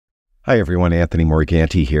Hi everyone, Anthony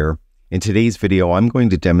Morganti here. In today's video, I'm going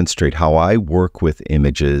to demonstrate how I work with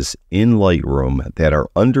images in Lightroom that are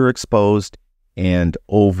underexposed and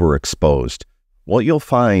overexposed. What you'll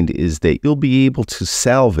find is that you'll be able to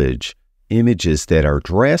salvage images that are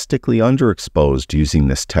drastically underexposed using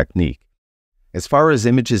this technique. As far as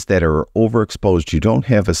images that are overexposed, you don't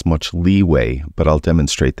have as much leeway, but I'll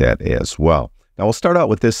demonstrate that as well. Now we'll start out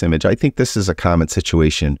with this image. I think this is a common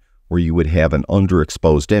situation where you would have an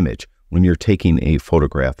underexposed image when you're taking a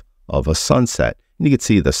photograph of a sunset. And you can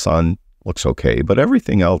see the sun looks okay, but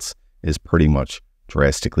everything else is pretty much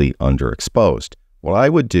drastically underexposed. What I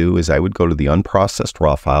would do is I would go to the unprocessed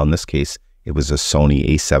raw file. In this case, it was a Sony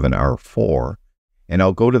a7R4. And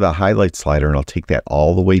I'll go to the highlight slider and I'll take that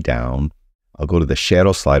all the way down. I'll go to the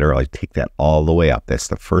shadow slider. I'll take that all the way up. That's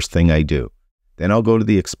the first thing I do. Then I'll go to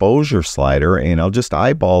the exposure slider and I'll just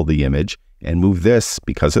eyeball the image and move this,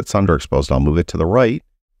 because it's underexposed, I'll move it to the right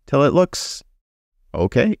till it looks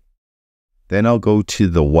okay. Then I'll go to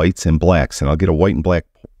the whites and blacks and I'll get a white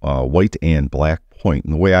and black point.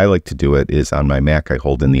 And the way I like to do it is on my Mac, I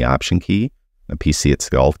hold in the Option key. On PC, it's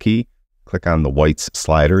the Alt key. Click on the whites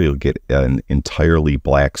slider. You'll get an entirely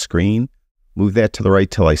black screen. Move that to the right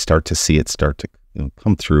till I start to see it start to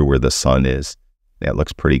come through where the sun is. That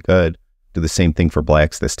looks pretty good. Do the same thing for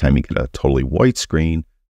blacks. This time you get a totally white screen.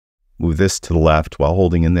 Move this to the left while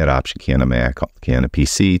holding in that Option key on a Mac, Alt key on a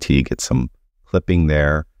PC till you get some clipping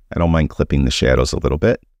there. I don't mind clipping the shadows a little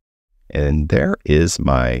bit. And there is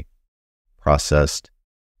my processed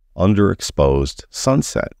underexposed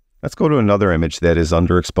sunset. Let's go to another image that is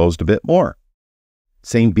underexposed a bit more.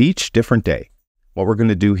 Same beach, different day. What we're going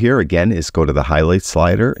to do here again is go to the highlight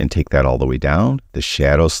slider and take that all the way down, the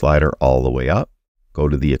shadow slider all the way up. Go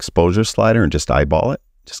to the exposure slider and just eyeball it.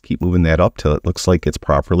 Just keep moving that up till it looks like it's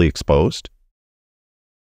properly exposed.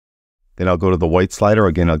 Then I'll go to the white slider.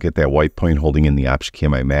 Again, I'll get that white point holding in the Option key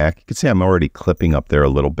on my Mac. You can see I'm already clipping up there a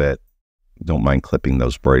little bit. Don't mind clipping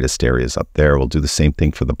those brightest areas up there. We'll do the same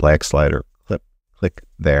thing for the black slider. Click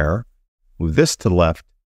there. Move this to the left.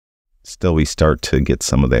 Still, we start to get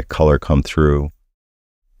some of that color come through.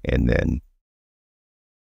 And then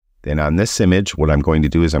on this image, what I'm going to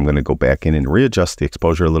do is I'm going to go back in and readjust the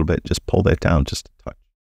exposure a little bit. Just pull that down just a touch.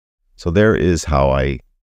 So there is how I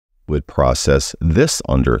would process this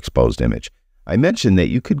underexposed image. I mentioned that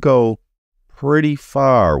you could go pretty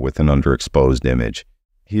far with an underexposed image.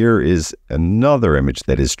 Here is another image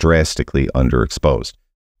that is drastically underexposed.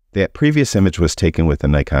 That previous image was taken with a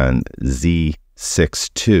Nikon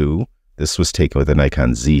Z6 II. This was taken with a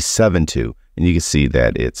Nikon Z7 II. And you can see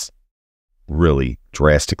that it's really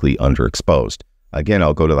drastically underexposed. Again,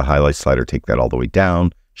 I'll go to the highlight slider, take that all the way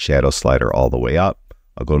down, shadow slider all the way up.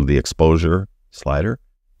 I'll go to the exposure slider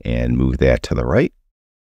and move that to the right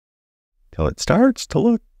till it starts to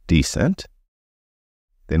look decent.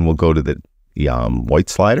 Then we'll go to the white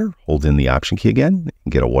slider, hold in the Option key again,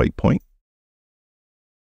 and get a white point.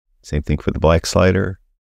 Same thing for the black slider.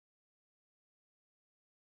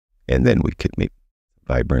 And then we could make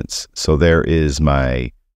vibrance. So there is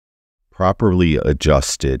my properly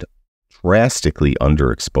adjusted, drastically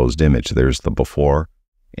underexposed image. There's the before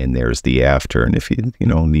and there's the after. And if you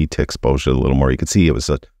need to expose it a little more, you can see it was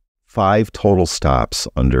 5 total stops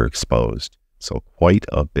underexposed. So quite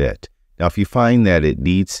a bit. Now, if you find that it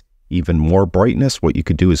needs even more brightness, what you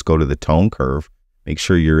could do is go to the tone curve. Make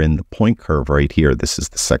sure you're in the point curve right here. This is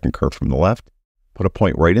the second curve from the left. Put a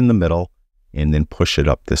point right in the middle and then push it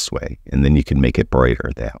up this way. And then you can make it brighter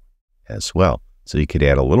that as well. So you could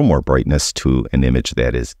add a little more brightness to an image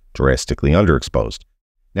that is drastically underexposed.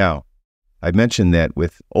 Now, I mentioned that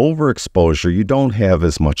with overexposure, you don't have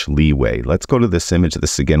as much leeway. Let's go to this image.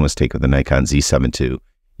 This again was taken with the Nikon Z7 II.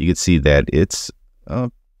 You can see that it's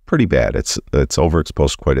pretty bad. It's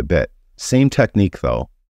overexposed quite a bit. Same technique though.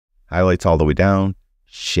 Highlights all the way down,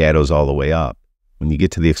 shadows all the way up. When you get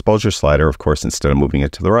to the exposure slider, of course, instead of moving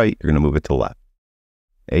it to the right, you're going to move it to the left.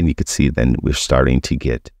 And you can see then we're starting to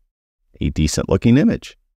get a decent looking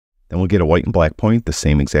image. Then we'll get a white and black point the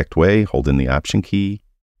same exact way. Hold in the Option key,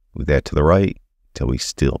 move that to the right till we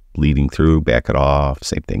still bleeding through, back it off.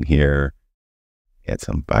 Same thing here. Add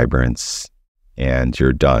some vibrance and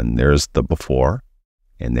you're done. There's the before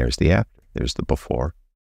and there's the after. There's the before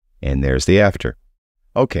and there's the after.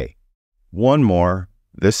 Okay, one more.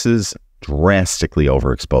 This is drastically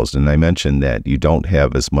overexposed. And I mentioned that you don't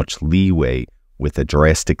have as much leeway with a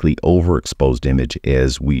drastically overexposed image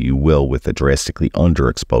as you will with a drastically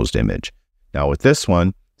underexposed image. Now with this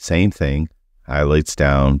one, same thing, highlights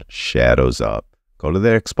down, shadows up. Go to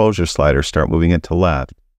the exposure slider, start moving it to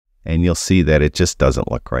left, and you'll see that it just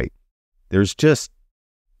doesn't look right. There's just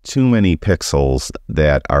too many pixels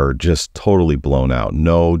that are just totally blown out.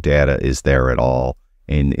 No data is there at all,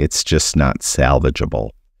 and it's just not salvageable.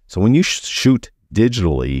 So when you shoot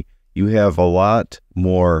digitally, you have a lot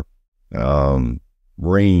more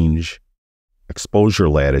range, exposure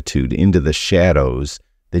latitude into the shadows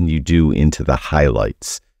than you do into the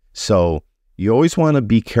highlights. So you always want to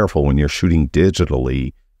be careful when you're shooting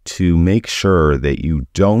digitally to make sure that you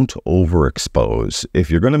don't overexpose. If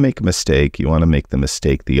you're going to make a mistake, you want to make the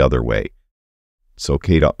mistake the other way. It's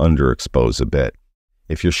okay to underexpose a bit.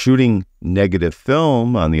 If you're shooting negative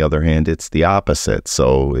film, on the other hand, it's the opposite.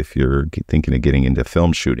 So if you're thinking of getting into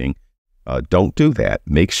film shooting, don't do that.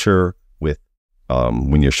 Make sure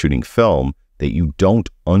when you're shooting film that you don't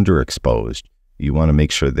underexpose. You want to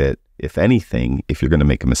make sure that, if anything, if you're going to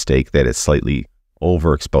make a mistake, that it's slightly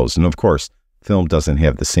overexposed. And of course, film doesn't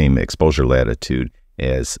have the same exposure latitude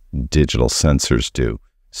as digital sensors do.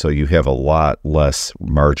 So you have a lot less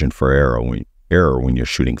margin for error when you're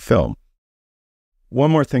shooting film.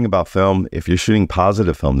 One more thing about film, if you're shooting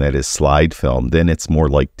positive film, that is slide film, then it's more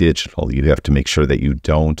like digital. You have to make sure that you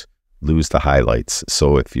don't lose the highlights.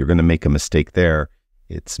 So if you're going to make a mistake there,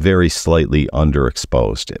 it's very slightly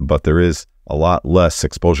underexposed, but there is a lot less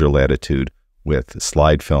exposure latitude with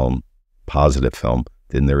slide film, positive film,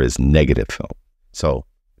 than there is negative film. So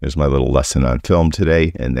there's my little lesson on film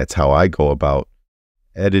today, and that's how I go about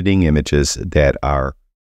editing images that are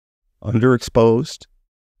underexposed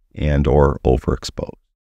and or overexposed.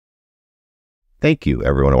 Thank you,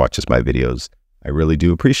 everyone who watches my videos. I really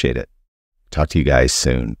do appreciate it. Talk to you guys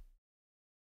soon.